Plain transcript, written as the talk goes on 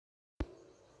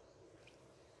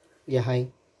Yeah, hi.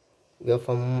 We are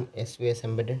from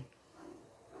svsembedded.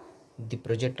 The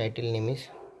project title name is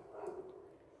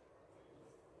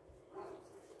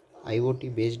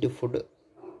IoT based food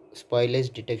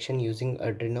spoilage detection using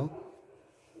Arduino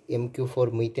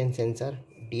MQ4 methane sensor,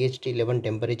 DHT11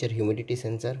 temperature humidity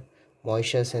sensor,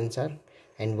 moisture sensor,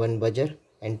 and one buzzer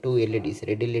and two LEDs,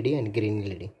 red LED and green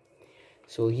LED.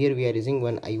 So here we are using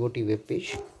one IoT web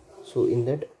page. So in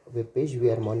that web page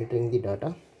we are monitoring the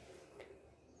data,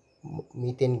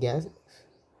 methane gas,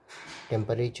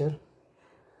 temperature,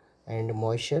 and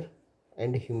moisture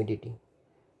and humidity.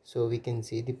 So we can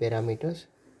see the parameters.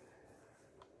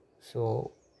 So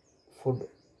food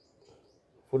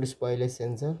spoilage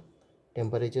sensor,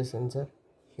 temperature sensor,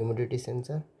 humidity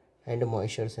sensor, and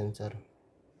moisture sensor.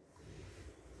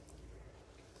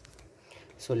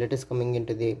 So let us coming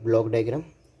into the block diagram.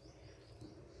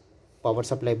 Power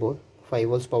supply board, 5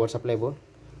 volts power supply board,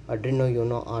 Arduino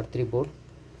Uno R3 board,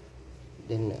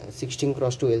 then 16x2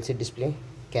 LCD display,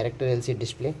 character LCD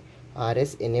display,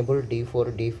 RS enable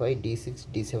D4, D5, D6,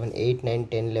 D7, 8, 9,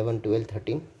 10, 11, 12,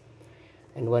 13,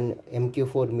 and one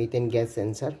MQ4 methane gas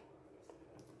sensor,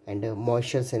 and a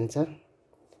moisture sensor,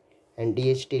 and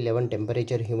DHT11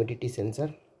 temperature humidity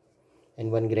sensor,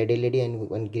 and one red LED and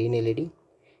one green LED.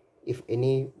 If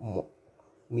any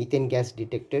methane gas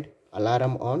detected,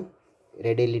 alarm on,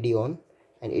 red LED on,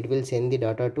 and it will send the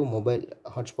data to mobile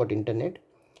hotspot internet.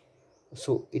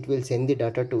 So it will send the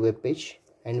data to web page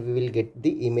and we will get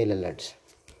the email alerts.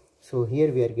 So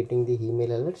here we are getting the email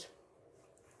alerts.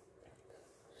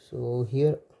 So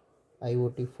here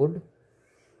IoT food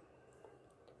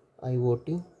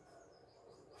 1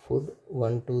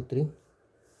 2 3.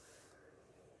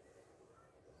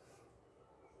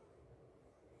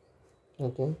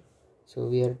 Okay, so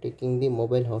we are taking the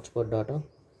mobile hotspot data.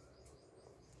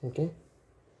 Okay,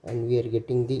 and we are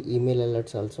getting the email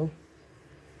alerts also.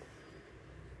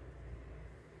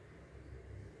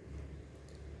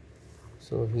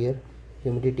 So here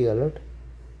humidity alert,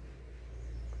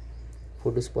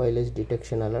 food spoilage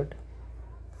detection alert,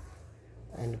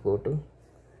 and go to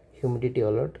humidity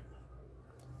alert.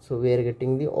 So we are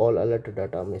getting the all alert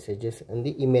data messages and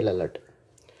the email alert.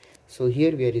 So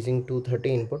here we are using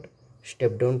 230 input,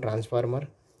 step down transformer,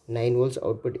 9 volts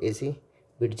output AC,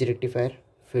 bridge rectifier,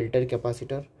 filter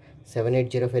capacitor,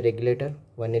 7805 regulator,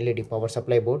 1 LED power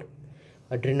supply board,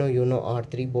 Arduino Uno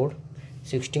R3 board,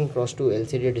 16x2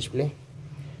 LCD display,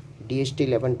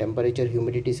 DHT11 temperature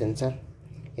humidity sensor,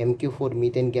 MQ4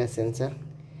 methane gas sensor,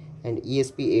 and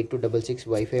ESP8266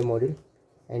 Wi-Fi module,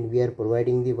 and we are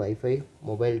providing the Wi-Fi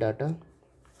mobile data.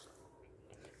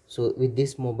 So with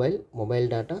this mobile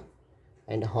data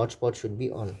and hotspot should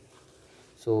be on.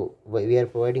 So we are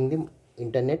providing the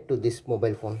internet to this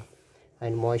mobile phone,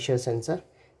 and moisture sensor,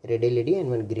 red LED and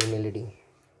one green LED.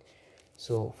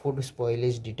 So food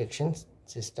spoilage detection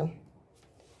system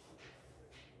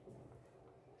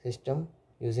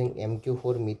using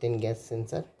MQ4 methane gas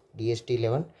sensor,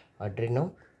 DHT11,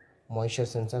 Arduino, moisture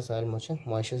sensor, soil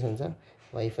moisture sensor,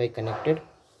 Wi-Fi connected.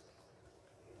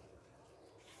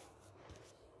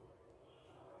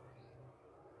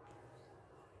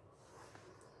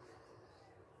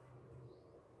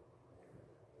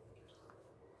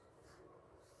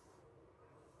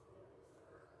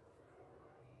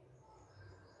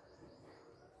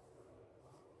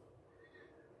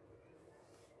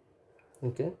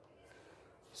 Okay,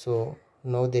 so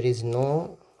now there is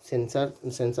no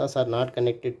sensors are not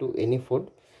connected to any food,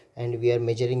 and we are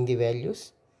measuring the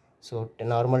values. So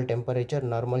normal temperature,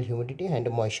 normal humidity, and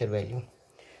moisture value.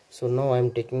 So now I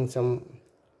am taking some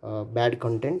bad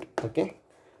content. Okay,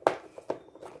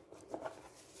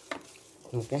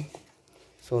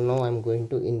 so now I am going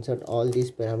to insert all these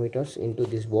parameters into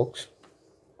this box.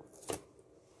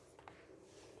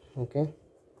 Okay,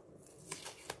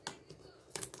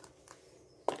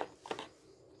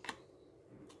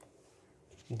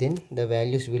 then the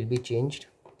values will be changed.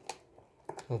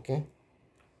 Okay,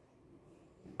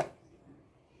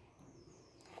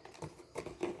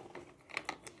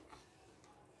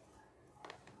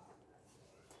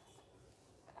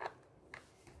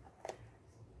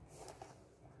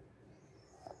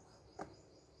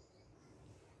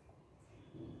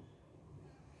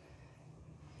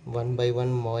 one by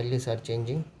one values are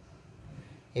changing.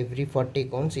 Every 40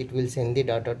 counts it will send the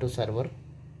data to server.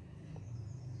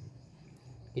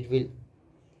 It will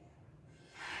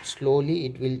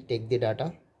slowly take the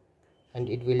data and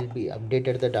it will be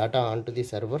updated the data onto the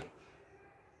server.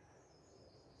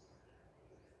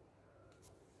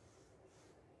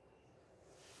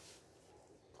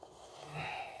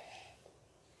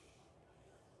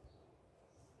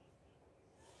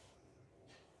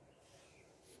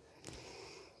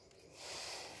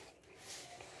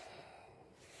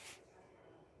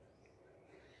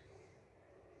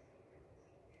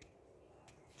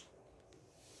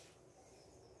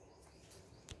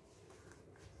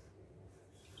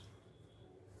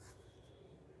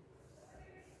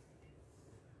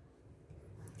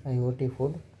 IoT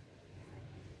food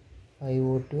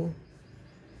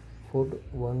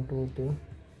 1 2 3.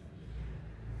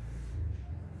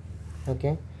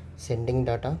 Okay, sending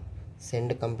data,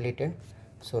 send completed.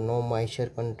 So no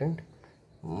moisture content,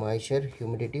 moisture,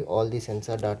 humidity, all the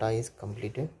sensor data is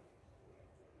completed.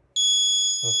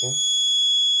 Okay,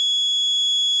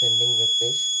 sending web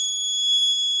page,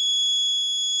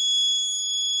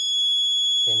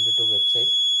 send to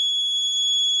website.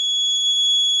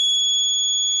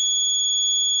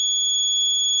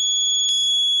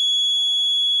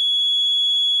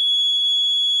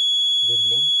 Web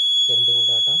link, sending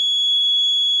data.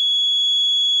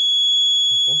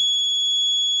 Okay,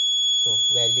 so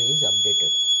value is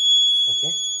updated.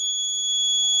 Okay,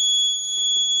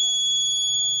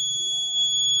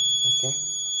 okay,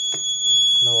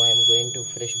 now I am going to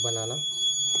fresh banana.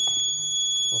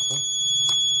 Okay,